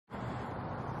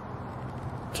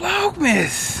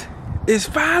Vlogmas is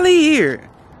finally here.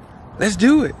 Let's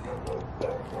do it.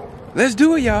 Let's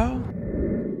do it, y'all.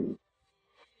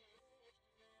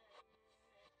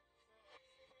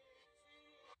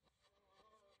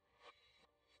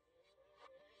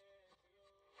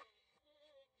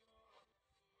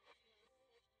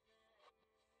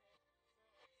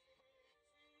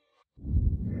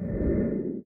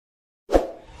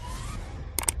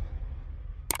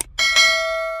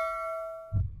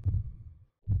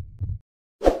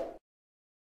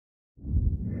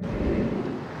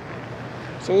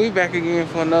 So we back again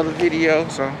for another video.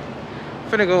 So I'm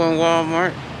finna go in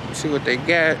Walmart, see what they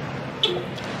got.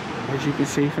 As you can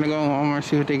see, finna go in Walmart,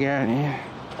 see what they got. Yeah.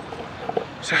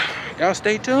 So y'all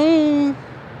stay tuned.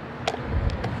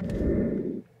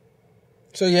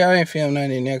 So yeah, I didn't film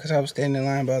nothing in there because I was standing in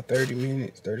line about 30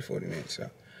 minutes, 30, 40 minutes. So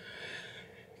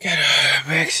got a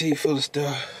back seat full of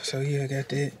stuff. So yeah, I got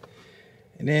that.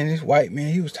 And then this white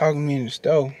man, he was talking to me in the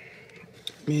store.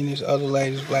 Me and this other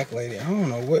lady, this black lady, I don't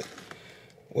know what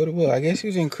it was. I guess he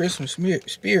was in Christmas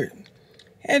spirit.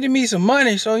 Handed me some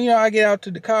money, so you know, I get out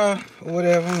to the car or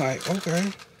whatever. I'm like,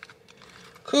 okay,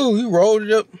 cool. He rolled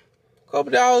it up a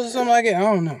couple dollars or something like that. I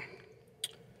don't know.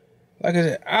 Like I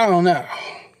said, I don't know.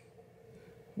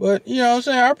 But you know what I'm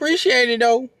saying? I appreciate it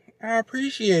though. I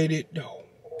appreciate it though.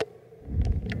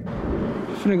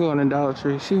 I'm finna go in the Dollar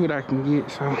Tree, see what I can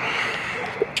get. So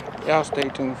y'all stay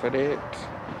tuned for that.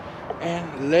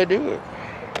 And let's do it.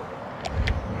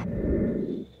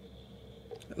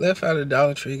 Left out of the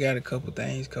Dollar Tree, got a couple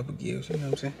things, couple gifts, you know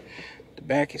what I'm saying? The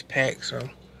back is packed, so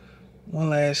one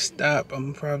last stop,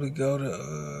 I'm gonna probably go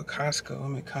to Costco.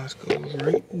 I'm at Costco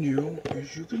right now,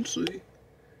 as you can see.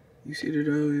 You see the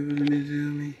door, let me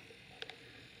zoom in,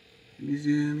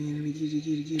 let me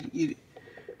get it.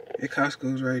 At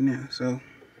Costco's right now, so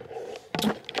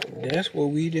that's what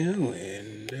we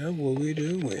doing. That's what we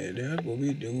doing. That's what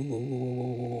we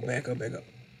do. Back up.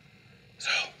 So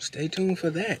stay tuned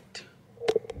for that.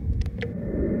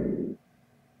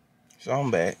 So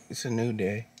I'm back. It's a new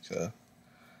day. So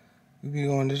we be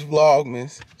on this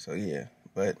Vlogmas. So yeah,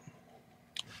 but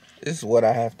this is what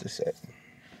I have to say.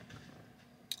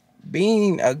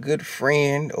 Being a good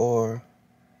friend or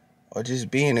just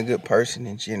being a good person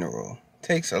in general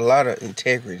takes a lot of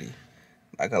integrity.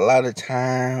 Like a lot of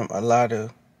time, a lot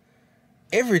of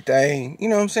everything, you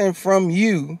know what I'm saying, from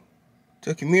you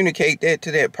to communicate that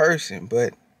to that person.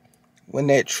 But when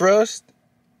that trust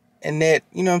and that,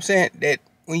 you know what I'm saying, that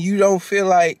when you don't feel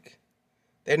like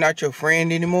they're not your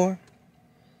friend anymore,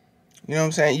 you know what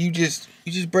I'm saying, you just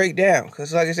break down.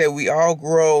 Because like I said, we all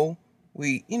grow.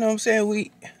 We, you know what I'm saying,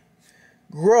 we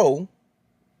grow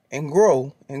and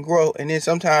grow and grow. And then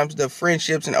sometimes the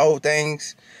friendships and old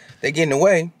things, they get in the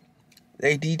way.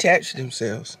 They detach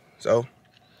themselves. So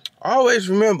always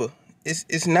remember,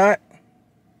 it's not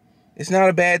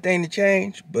a bad thing to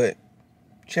change, but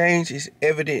change is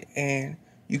evident and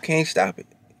you can't stop it.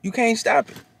 You can't stop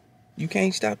it. You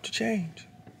can't stop the change.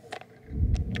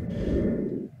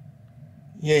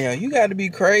 Yeah, you got to be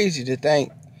crazy to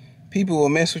think people will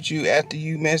mess with you after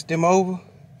you mess them over.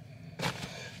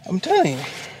 I'm telling you.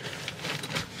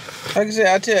 Like I said,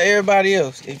 I tell everybody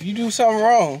else, if you do something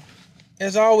wrong,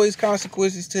 there's always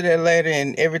consequences to that later,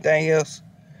 and everything else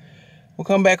will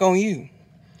come back on you.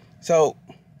 So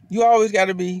you always got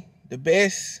to be the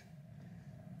best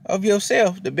of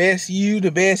yourself, the best you,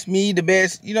 the best me, the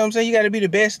best, you know what I'm saying? You got to be the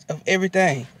best of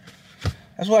everything.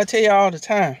 That's what I tell y'all all the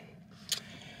time.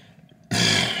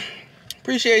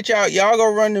 Appreciate y'all. Y'all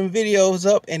go run them videos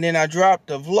up, and then I dropped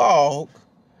the vlog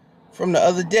from the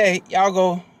other day. Y'all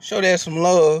go show that some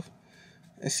love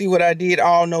and see what I did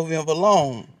all November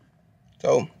long.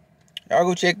 So y'all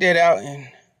go check that out, and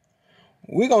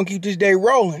we're gonna keep this day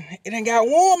rolling. It ain't got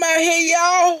warm out here,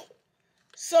 y'all.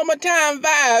 Summertime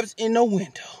vibes in the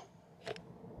winter.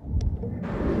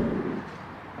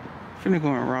 Finna go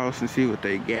in Ross and see what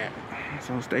they got.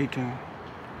 So stay tuned.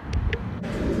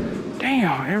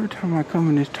 Damn, every time I come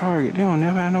in this Target, they don't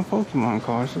never have no Pokemon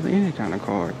cards or any kind of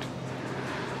cards.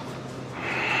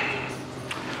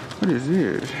 What is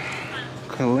this?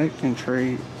 Collect and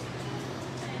trade.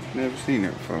 Never seen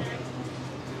that before.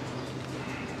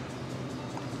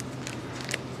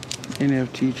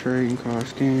 NFT trading card,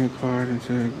 scan your card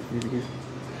until you get.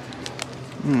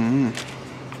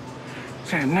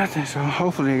 Said nothing, so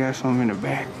hopefully they got something in the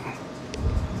back.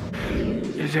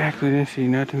 Exactly, didn't see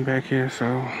nothing back here,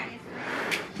 so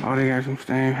all they got some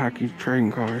same hockey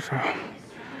trading cards. So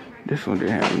this one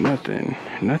didn't have nothing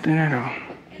at all.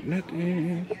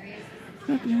 Nothing.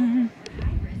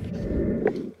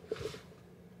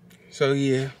 So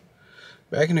yeah,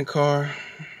 back in the car,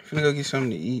 finna go get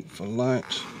something to eat for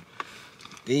lunch.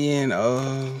 Then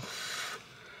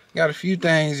got a few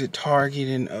things at Target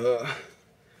and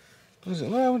was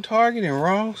it Target and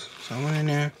Ross? So I went in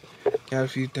there, got a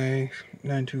few things,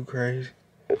 nothing too crazy.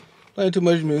 Playing too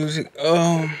much music,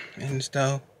 and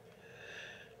stuff.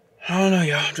 I don't know,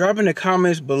 y'all. Drop in the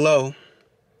comments below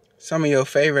some of your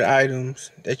favorite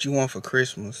items that you want for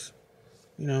Christmas.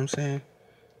 You know what I'm saying?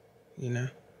 You know,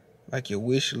 like your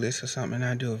wish list or something, and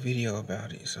I'll do a video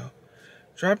about it. So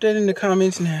drop that in the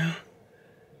comments now,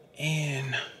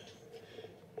 and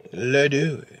let's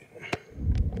do it.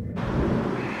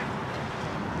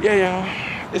 Yeah,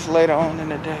 y'all, it's later on in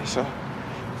the day, so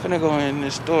I'm finna go in the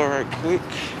store right quick,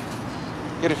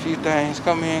 get a few things,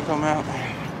 come in, come out.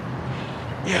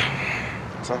 Yeah,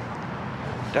 so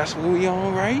that's what we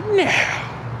on right now.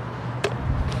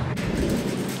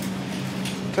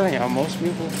 I'm telling y'all, most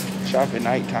people shop at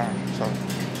nighttime, so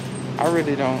I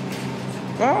really don't.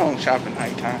 Well, I don't shop at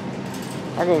nighttime.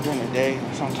 I go during the day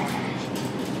sometimes.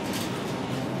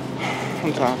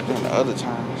 Sometimes during the other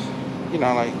times. You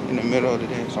know, like in the middle of the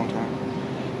day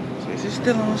sometimes. So is it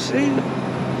still on sale?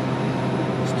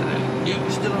 Yeah,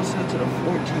 it's still on sale to the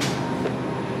 14th.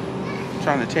 I'm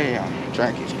trying to tell y'all,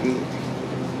 drink is good.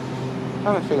 I'm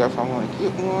trying to figure out if I want to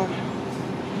get one.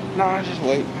 No, I'll just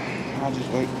wait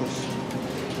because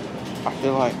I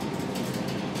feel like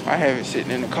I have it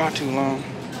sitting in the car too long.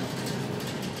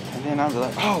 And then I'll be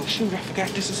like, oh shoot, I forgot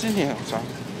this is in here. So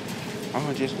I'm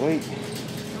gonna just wait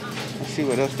and see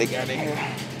what else they got in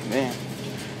here. Man,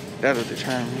 that'll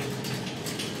determine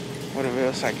whatever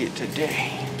else I get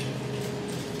today.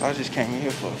 So I just came in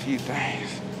here for a few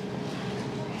things.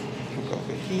 Look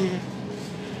over here,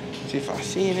 see if I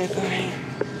see anything.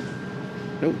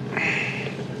 Nope.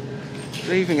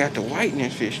 They even got the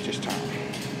whitening fish this time.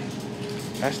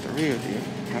 That's the real deal.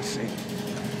 Let's see.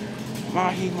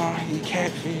 Mahi,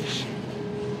 catfish.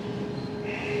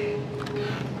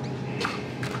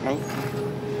 Nope.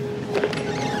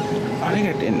 Oh, they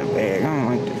got that in the bag. I don't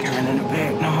like the kind in the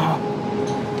bag no more.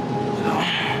 So,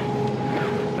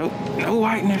 nope, no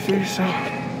whitening fish, so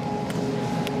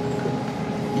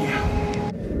yeah.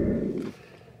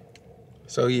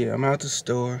 So yeah, I'm out the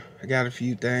store. I got a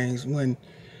few things. Wasn't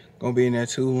gonna be in there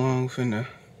too long. Finna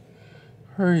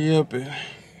hurry up and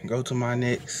go to my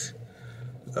next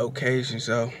location.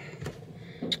 So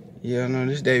yeah, I know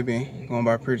this day been going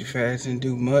by pretty fast and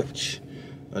do much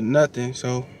or nothing.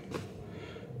 So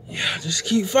yeah, just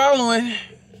keep following,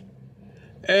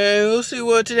 and we'll see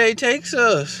what today takes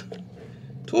us.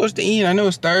 Towards the end, I know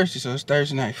it's Thursday, so it's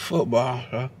Thursday night football.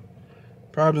 So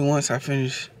probably once I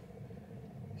finish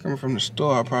coming from the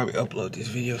store, I'll probably upload this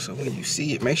video. So when you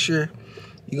see it, make sure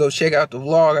you go check out the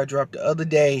vlog I dropped the other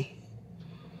day.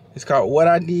 It's called What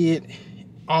I Did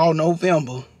All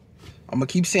November. I'm gonna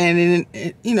keep saying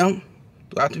it, you know,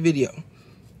 throughout the video.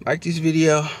 Like this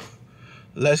video.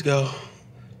 Let's go.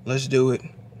 Let's do it.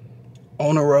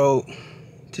 On the road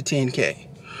to 10K.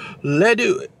 Let's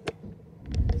do it.